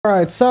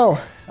Alright, so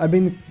I've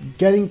been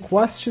getting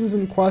questions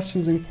and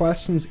questions and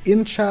questions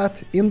in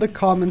chat, in the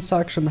comment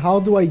section. How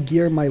do I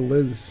gear my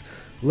Liz?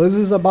 Liz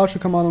is about to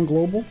come out on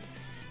Global,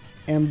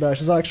 and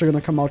she's actually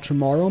going to come out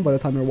tomorrow by the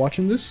time you're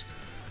watching this.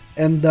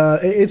 And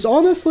it's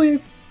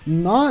honestly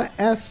not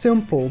as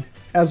simple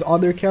as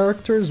other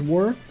characters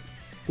were.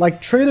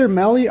 Like Trader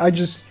Melly, I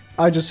just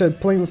said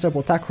plain and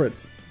simple, attack crit.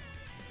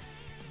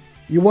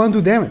 You want to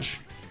do damage,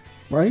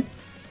 right?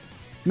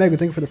 Mega,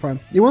 thank you for the prime.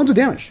 You want to do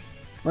damage.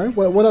 Right?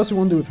 What else you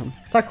want to do with him?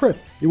 Attack crit.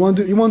 You want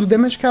to do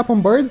damage cap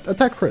on bird?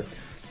 Attack crit.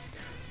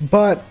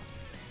 But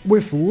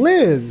with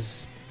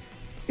Liz,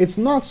 it's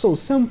not so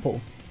simple.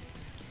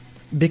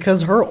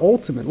 Because her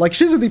ultimate, like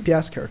she's a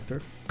DPS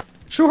character.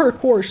 To her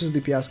core, she's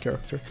a DPS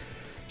character.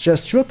 She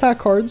has 2 attack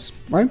cards,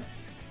 right?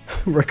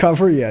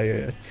 Recover,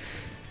 yeah.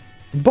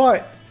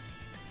 But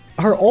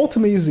her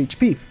ultimate uses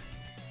HP.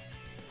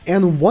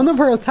 And one of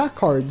her attack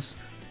cards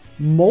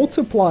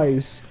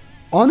multiplies,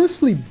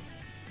 honestly,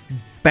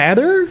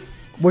 better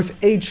with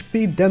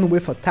HP than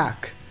with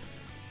attack,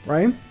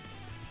 right?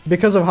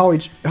 Because of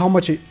how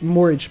much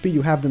more HP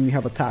you have than you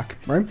have attack,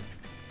 right?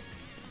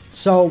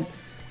 So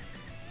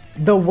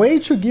the way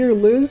to gear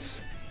Liz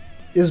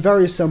is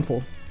very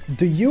simple.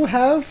 Do you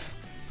have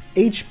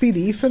HP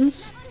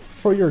defense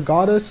for your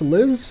goddess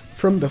Liz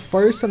from the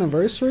first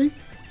anniversary?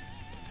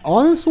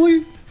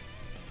 Honestly,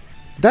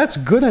 that's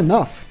good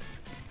enough.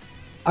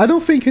 I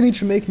don't think you need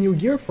to make new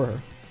gear for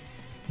her.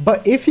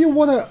 But if you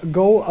want to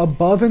go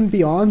above and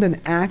beyond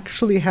and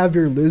actually have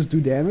your Liz do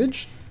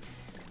damage,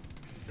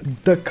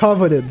 the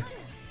coveted,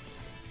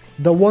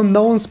 the one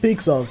no one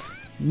speaks of,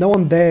 no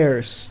one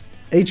dares,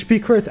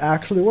 HP crit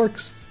actually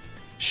works.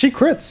 She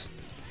crits.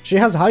 She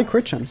has high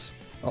crit chance.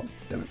 Oh,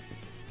 damn it.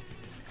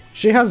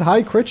 She has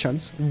high crit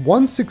chance,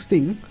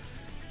 116,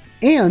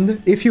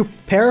 and if you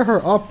pair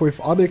her up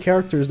with other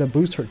characters that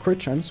boost her crit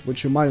chance,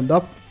 which you might end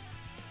up,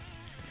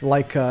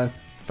 like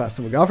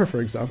Festival Gaffer for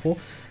example,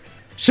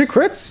 she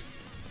crits,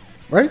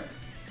 right?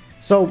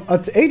 So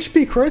at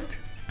HP crit,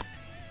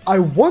 I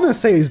want to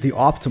say is the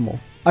optimal.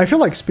 I feel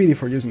like Speedy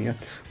for using it,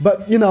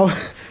 but you know,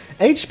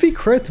 HP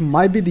crit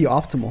might be the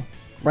optimal,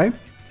 right?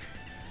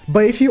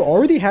 But if you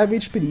already have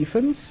HP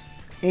defense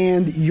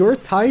and you're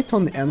tight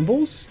on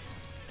anvils,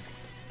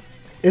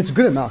 it's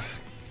good enough.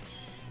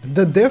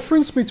 The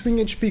difference between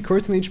HP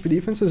crit and HP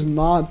defense is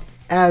not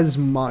as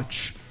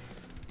much,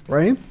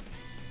 right?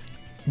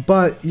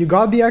 But you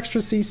got the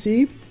extra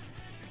CC,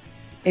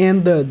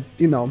 and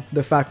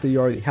the fact that you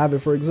already have it,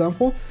 for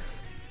example,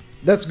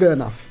 that's good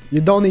enough.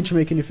 You don't need to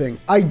make anything.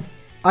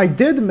 I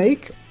did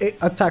make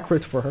attack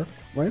crit for her,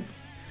 right?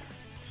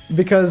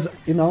 Because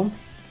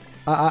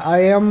I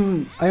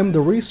am the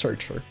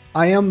researcher.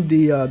 I am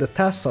the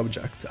test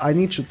subject. I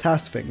need to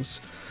test things.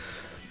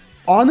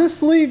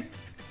 Honestly,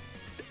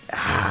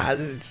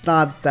 it's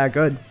not that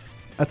good.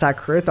 Attack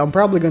crit. I'm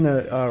probably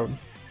gonna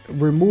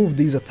remove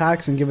these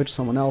attacks and give it to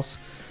someone else.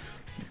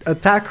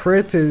 Attack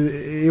crit,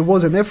 it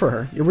wasn't it for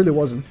her. It really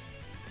wasn't.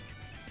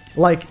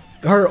 Like,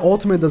 her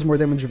ultimate does more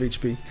damage with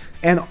HP,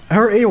 and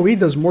her AoE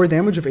does more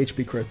damage with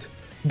HP crit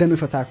than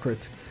with attack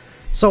crit.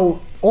 So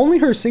only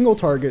her single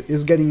target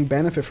is getting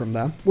benefit from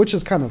that, which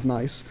is kind of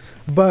nice.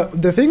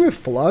 But the thing with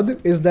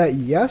Flood is that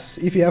yes,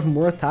 if you have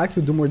more attack,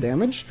 you do more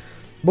damage.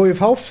 But with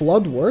how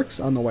Flood works,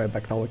 I don't know why I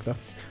backed out like that.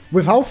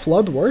 With how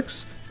Flood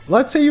works,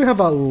 let's say you have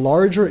a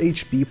larger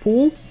HP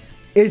pool,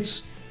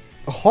 it's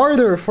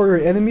harder for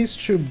your enemies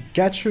to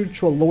get you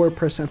to a lower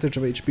percentage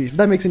of HP, if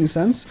that makes any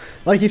sense.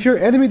 Like, if your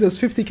enemy does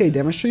 50k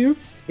damage to you,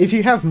 if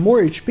you have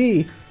more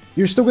HP,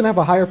 you're still gonna have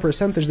a higher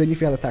percentage than if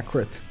you had attack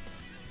crit.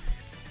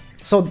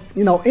 So,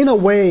 in a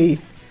way,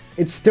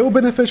 it's still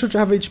beneficial to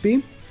have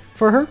HP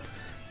for her,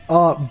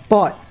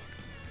 but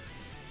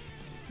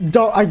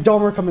I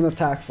don't recommend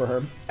attack for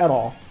her at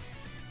all.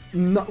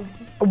 No,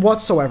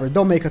 whatsoever.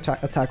 Don't make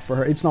attack for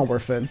her. It's not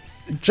worth it.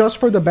 Just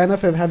for the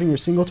benefit of having your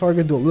single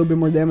target do a little bit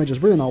more damage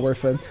is really not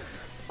worth it.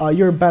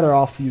 You're better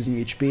off using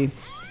HP,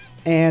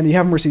 and you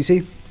have more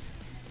CC.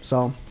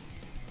 So,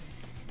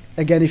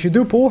 again, if you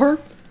do pull her,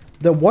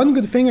 the one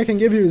good thing I can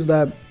give you is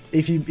that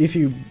if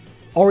you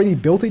already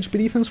built HP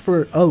defense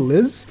for a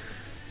Liz,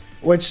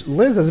 which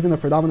Liz has been a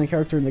predominant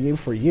character in the game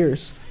for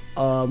years,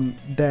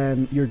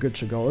 then you're good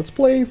to go. Let's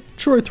play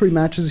 2 or 3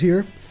 matches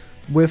here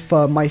with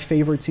my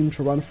favorite team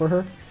to run for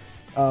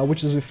her,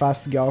 which is with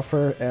Fast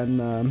Galfer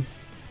and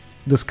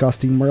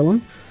Disgusting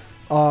Merlin.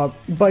 But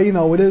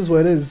it is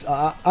what it is.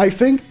 I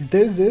think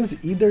this is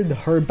either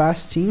her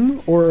best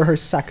team or her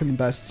second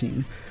best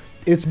team.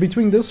 It's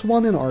between this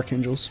one and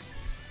Archangels.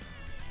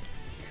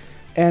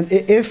 And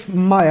if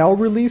Mael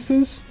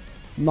releases,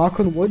 knock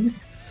on wood,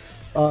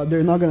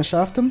 they're not gonna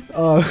shaft him,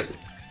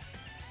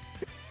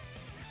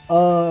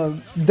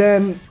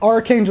 then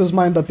Archangels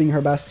might end up being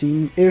her best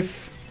team.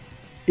 If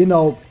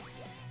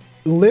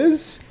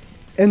Liz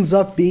ends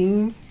up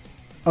being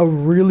a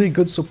really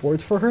good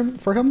support for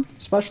him,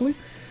 especially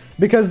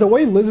because the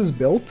way Liz is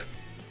built,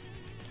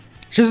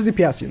 she's a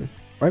DPS unit,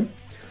 right?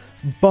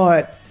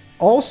 But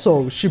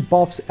also she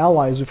buffs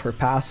allies with her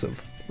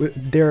passive,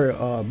 with their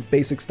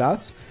basic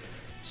stats,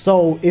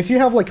 So if you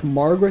have like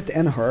Margaret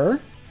and her,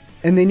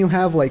 and then you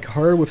have like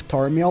her with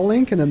Tarmiel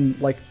Link, and then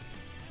like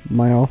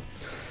Mao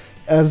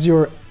as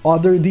your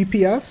other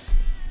DPS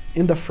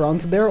in the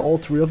front there, all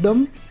three of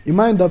them, you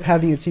might end up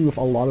having a team with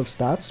a lot of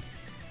stats.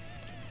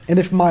 And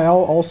if Mao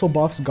also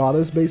buffs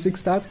Goddess basic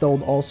stats, that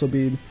would also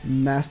be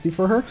nasty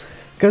for her.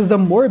 Because the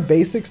more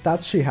basic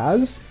stats she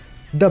has,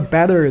 the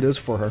better it is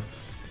for her.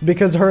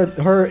 Because her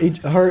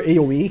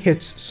AoE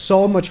hits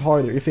so much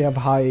harder if you have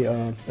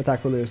high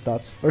attack related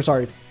stats. Or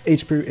sorry,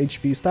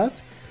 HP stat.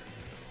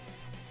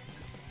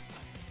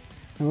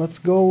 And let's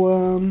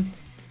go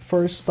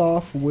first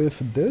off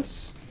with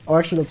this. Oh,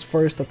 actually, let's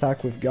first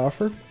attack with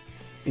Gaffer,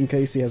 in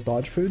case he has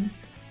dodge food.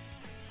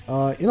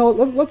 You know,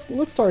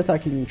 let's start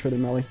attacking through the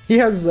melee. He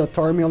has a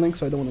Tarmiel Link,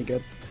 so I don't want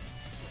to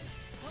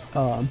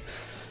get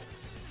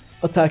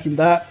attacking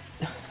that.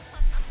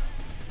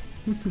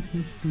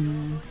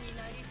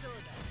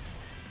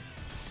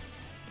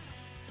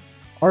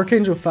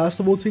 Archangel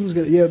Festival teams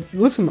get, yeah.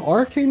 Listen,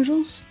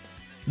 Archangels,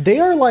 they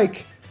are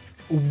like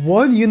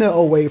one unit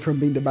away from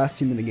being the best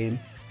team in the game,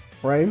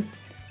 right?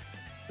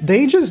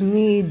 They just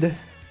need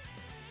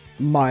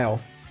Mile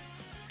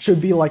to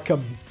be like a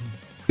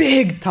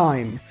big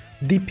time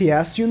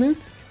DPS unit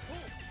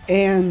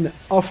and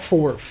a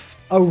fourth,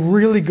 a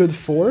really good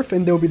fourth,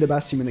 and they'll be the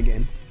best team in the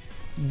game.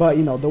 But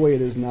you know, the way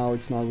it is now,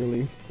 it's not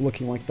really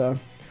looking like that.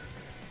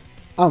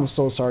 I'm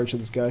so sorry to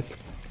this guy.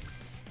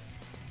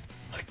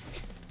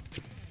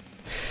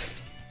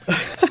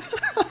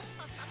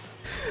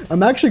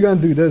 I'm actually gonna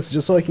do this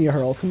just so I can get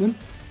her ultimate.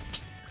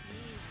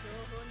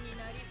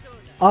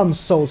 I'm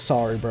so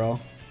sorry, bro.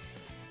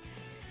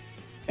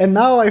 And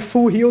now I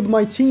full healed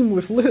my team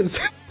with Liz.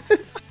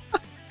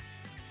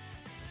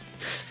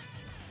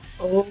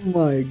 Oh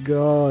my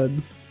god.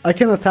 I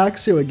can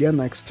attack you again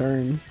next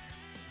turn.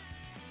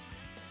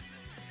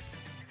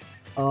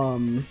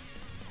 And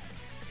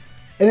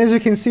as you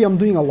can see, I'm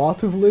doing a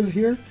lot with Liz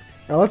here.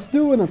 Now let's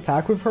do an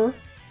attack with her.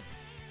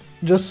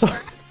 Just so...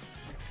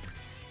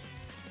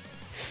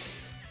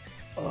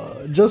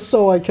 just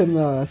so I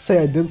can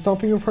say I did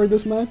something with her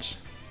this match.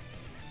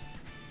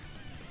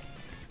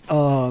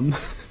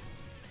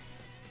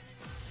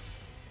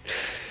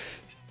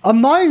 I'm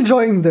not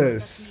enjoying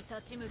this.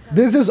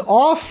 This is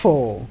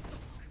awful.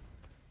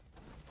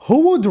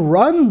 Who would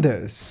run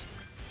this?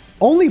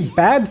 Only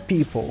bad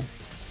people.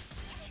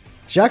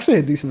 She actually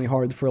hit decently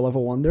hard for a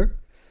level 1 there.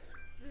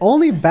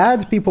 Only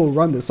bad people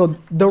run this. So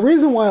the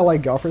reason why I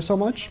like Goffer so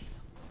much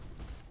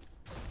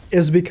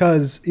is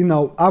because, you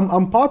know,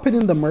 I'm popping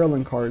in the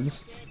Merlin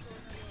cards.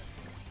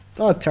 It's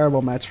not a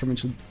terrible match for me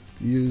to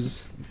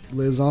use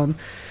Liz on.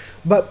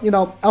 But, you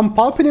know, I'm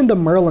popping in the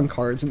Merlin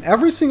cards, and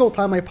every single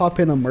time I pop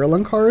in a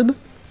Merlin card,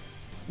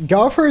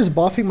 Goffer is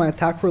buffing my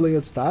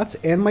attack-related stats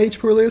and my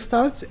HP-related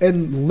stats,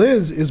 and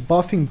Liz is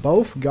buffing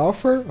both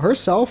Goffer,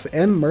 herself,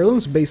 and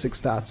Merlin's basic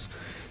stats.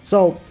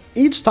 So,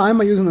 each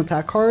time I use an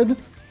attack card,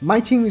 my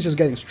team is just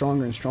getting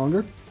stronger and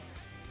stronger.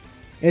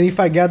 And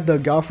if I get the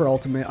Goffer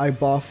ultimate, I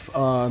buff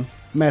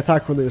my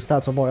attack-related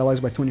stats of all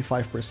allies by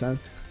 25%.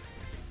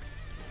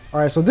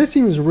 Alright, so this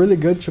team is really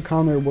good to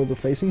counter what we're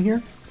facing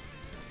here.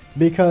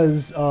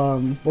 Because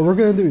what we're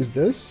gonna do is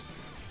this.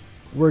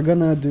 We're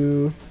gonna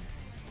do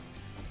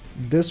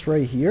this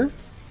right here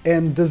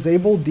and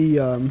disable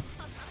the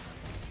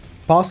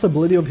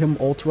possibility of him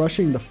ult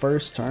rushing the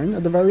first turn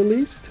at the very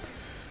least,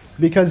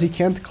 because he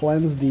can't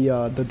cleanse the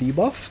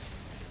debuff.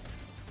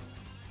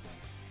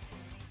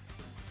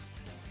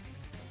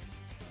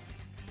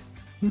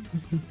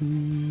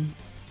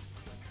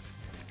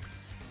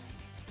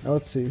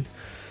 Let's see.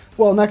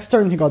 Well, next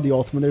turn he got the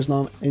ultimate. There's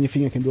not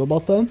anything I can do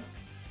about that.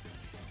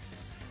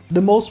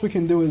 The most we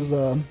can do is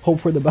hope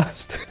for the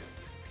best.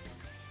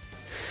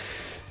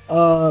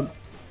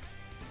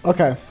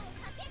 Okay.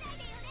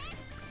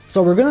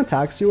 So we're gonna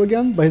tax you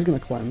again, but he's gonna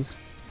cleanse.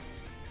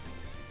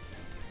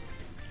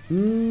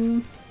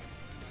 We're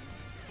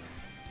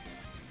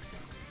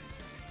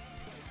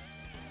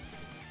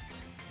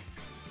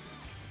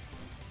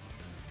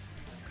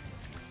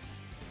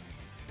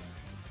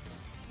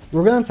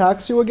gonna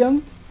tax you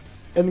again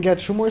and get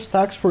 2 more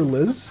stacks for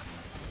Liz.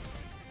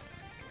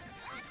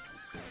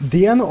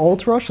 DN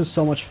ult rush is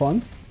so much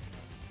fun.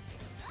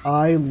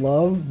 I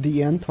love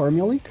DN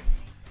Tarmiel Link.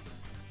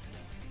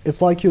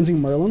 It's like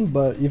using Merlin,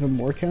 but even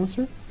more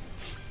cancer.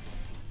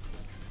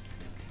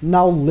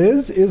 Now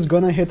Liz is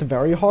gonna hit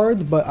very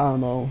hard, but I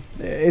don't know.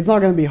 It's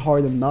not gonna be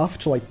hard enough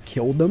to like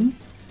kill them.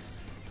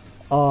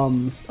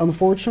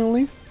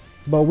 Unfortunately.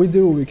 But we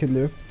do what we can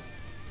do.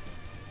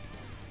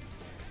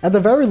 At the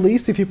very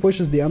least, if he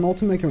pushes the DN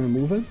ultimate, I can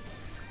remove it.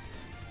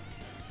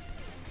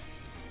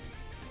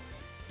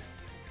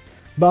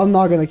 But I'm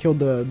not gonna kill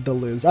the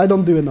Liz. I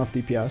don't do enough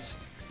DPS.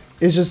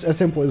 It's just as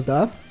simple as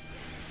that.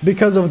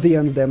 Because of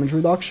DN's damage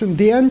reduction.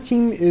 DN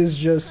team is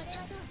just...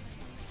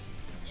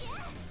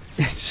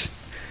 It's just...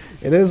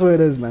 It is what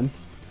it is, man.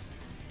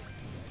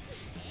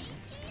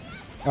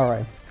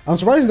 Alright. I'm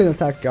surprised he didn't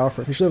attack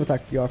Goffer. He should have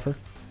attacked Goffer.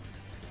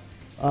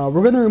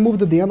 We're gonna remove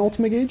the DN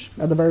ultimate gauge,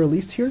 at the very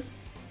least here.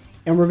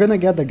 And we're gonna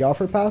get the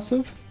Goffer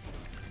passive.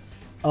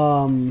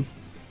 And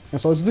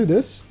so let's do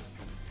this.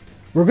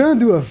 We're gonna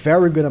do a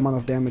very good amount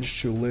of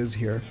damage to Liz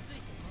here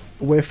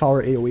with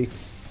our AoE.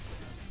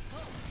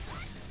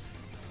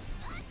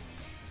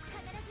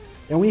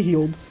 And we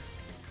healed.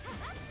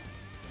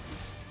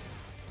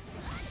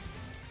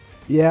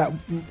 Yeah,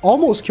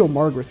 almost killed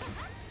Margaret.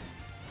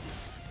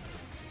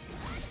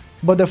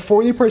 But the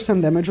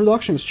 40% damage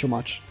reduction is too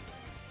much.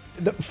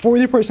 The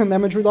 40%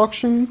 damage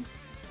reduction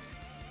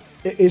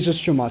is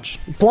just too much.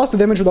 Plus the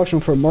damage reduction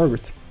for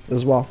Margaret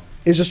as well.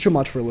 It's just too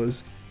much for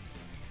Liz.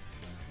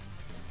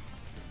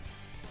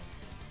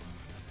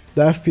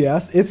 The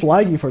FPS, it's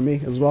lagging for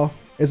me as well.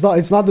 It's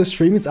not the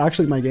stream, it's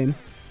actually my game.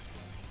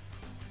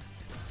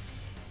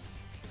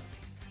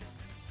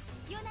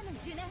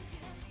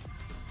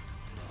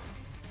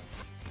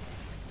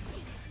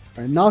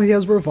 Alright, now he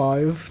has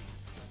Revive.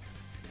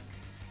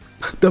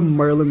 The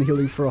Merlin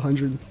healing for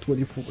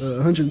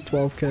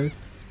 112k.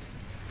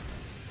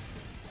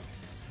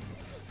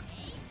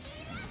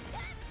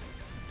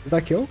 Is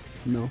that kill?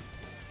 No.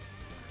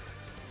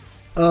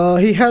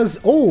 He has...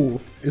 Oh!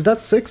 Is that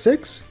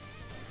 6-6?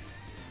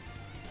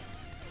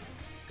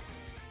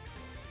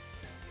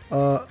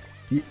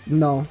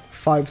 No.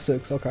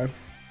 5-6, okay.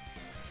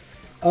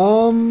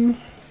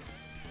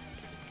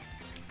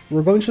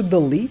 We're going to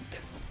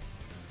delete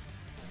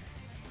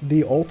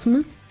the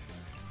ultimate.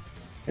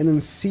 And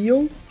then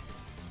seal.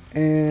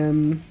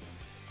 And...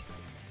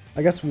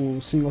 I guess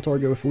we'll single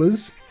target with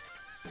Liz.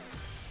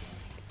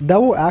 That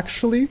will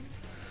actually...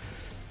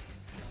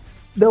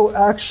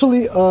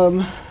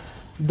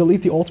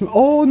 delete the ultimate.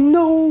 Oh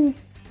no!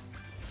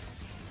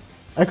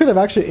 I could have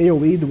actually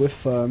AoE'd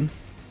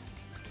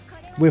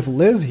with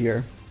Liz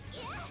here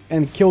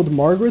and killed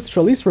Margaret to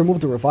at least remove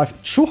the revive.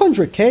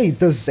 200k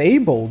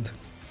disabled.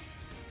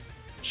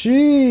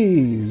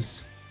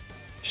 Jeez,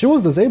 she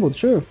was disabled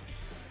too.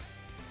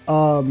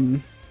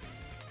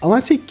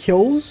 Unless he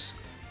kills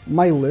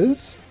my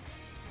Liz,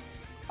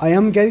 I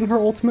am getting her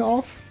ultimate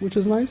off, which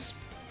is nice.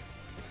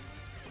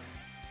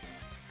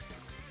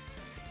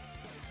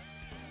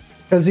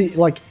 Because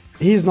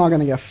he's not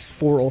gonna get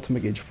 4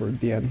 ultimate gauge for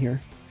the end here.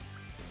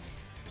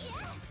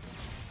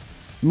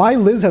 My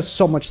Liz has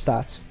so much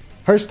stats.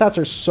 Her stats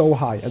are so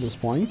high at this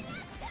point.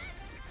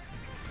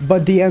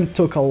 But the end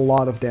took a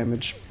lot of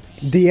damage.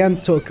 The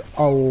end took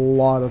a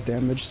lot of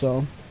damage,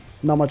 so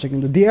not much I can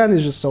do. The end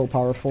is just so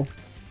powerful.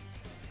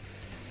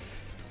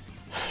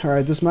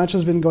 Alright, this match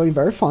has been going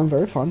very fun,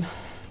 very fun.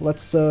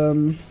 Let's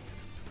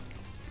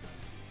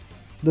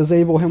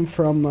disable him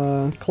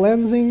from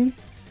cleansing.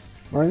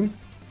 Right?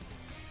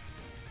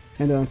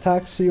 And then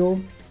attack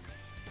seal.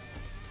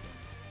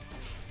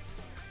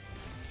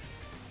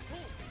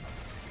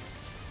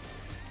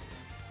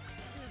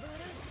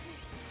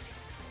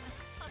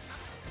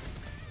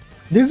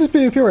 This is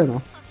PvP right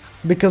now.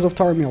 Because of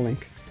Tarmiel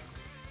Link.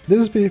 This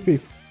is PvP.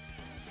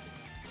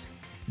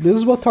 This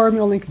is what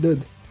Tarmiel Link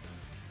did.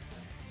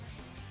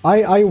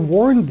 I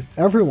warned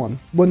everyone.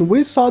 When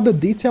we saw the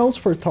details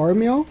for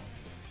Tarmiel,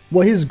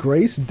 what his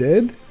grace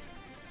did,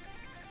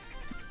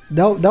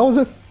 that was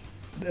it.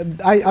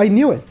 I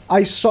knew it.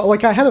 I saw,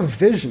 like, I had a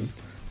vision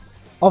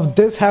of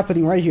this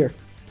happening right here.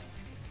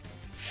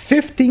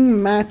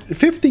 15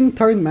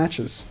 turn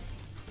matches.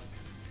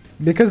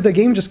 Because the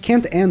game just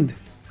can't end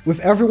with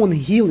everyone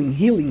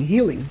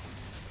healing.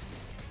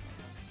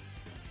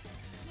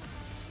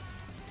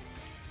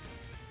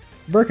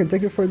 Birkin,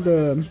 thank you for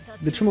the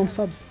 2-month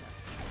sub.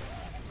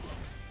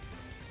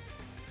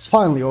 It's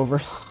finally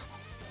over.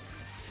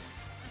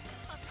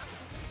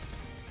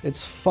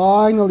 It's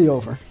finally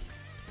over.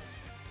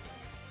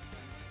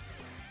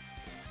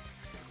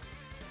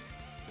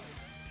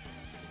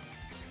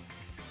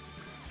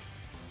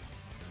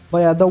 But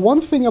yeah, the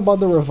one thing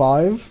about the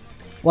revive,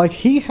 like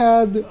he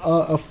had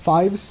a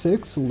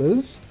 5-6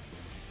 Liz.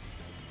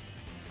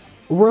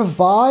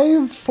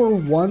 Revive for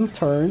 1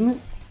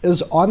 turn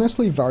is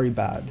honestly very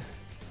bad.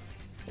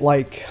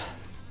 Like,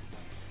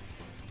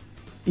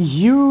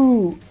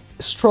 you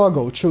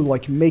struggle to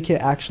like make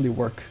it actually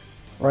work,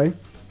 right?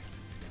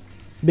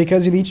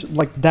 Because you need,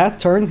 like, that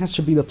turn has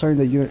to be the turn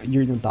that your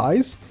unit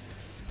dies.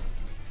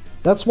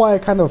 That's why I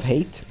kind of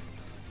hate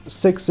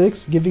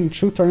 6-6 giving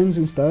 2 turns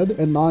instead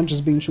and not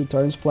just being 2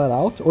 turns flat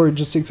out, or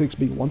just 6-6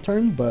 being 1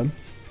 turn. But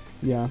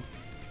yeah,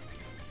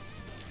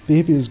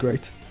 PvP is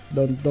great.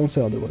 Don't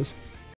say otherwise.